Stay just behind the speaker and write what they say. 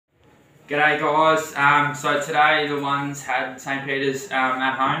G'day guys, so today the ones had St Peter's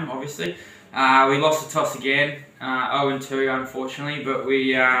at home, obviously. We lost the toss again, 0-2 unfortunately, but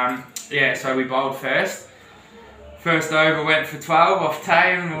so we bowled first. First over went for 12 off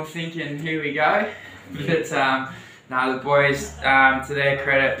Tay and we were thinking, here we go. But no, the boys, to their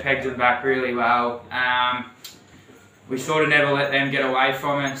credit, pegged them back really well. We sort of never let them get away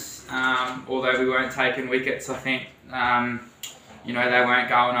from us, although we weren't taking wickets, I think. You know, they weren't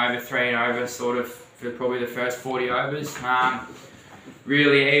going over 3 and over sort of for probably the first 40 overs.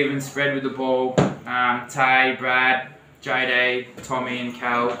 Really even spread with the ball. Tay, Brad, JD, Tommy and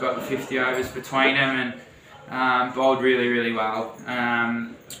Cal got the 50 overs between them and bowled really, really well.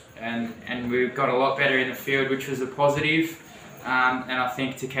 And we got a lot better in the field, which was a positive. And I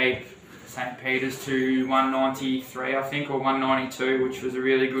think to keep St Peter's to 193, I think, or 192, which was a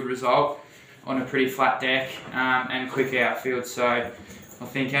really good result on a pretty flat deck and quick outfield. So I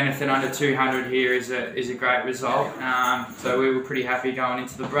think anything under 200 here is a great result. So we were pretty happy going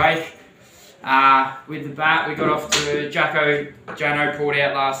into the break. With the bat, we got off to Jano pulled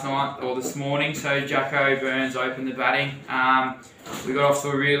out last night or this morning, so Jacko Burns opened the batting. We got off to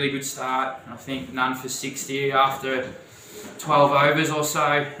a really good start. I think none for 60 after 12 overs or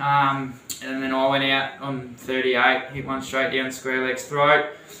so. And then I went out on 38, hit one straight down square leg's throat.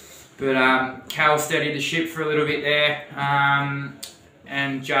 But Cal steadied the ship for a little bit there,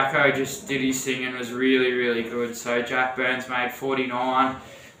 and Jacko just did his thing and was really, really good. So Jack Burns made 49.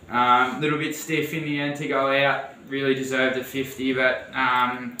 A little bit stiff in the end to go out, really deserved a 50, but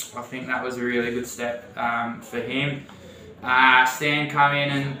I think that was a really good step for him. Stan come in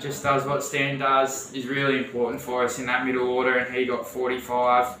and just does what Stan does, is really important for us in that middle order, and he got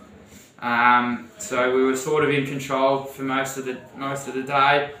 45. So we were sort of in control for most of the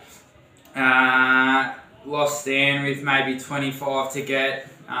day. Lost Stan with maybe 25 to get,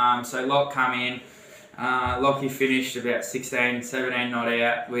 so Locke come in. Lockie finished about 16, 17 not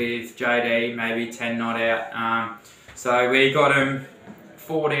out with JD, maybe 10 not out. So we got him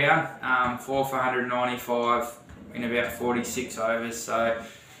 4 down, 4 for 195 in about 46 overs. So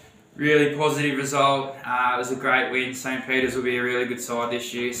really positive result. It was a great win. St Peter's will be a really good side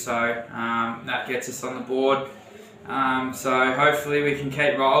this year, so that gets us on the board. So hopefully we can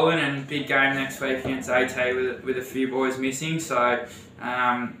keep rolling, and big game next week against AT with a few boys missing. So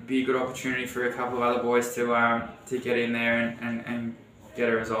be a good opportunity for a couple of other boys to get in there and get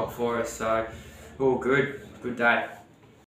a result for us. So all good day.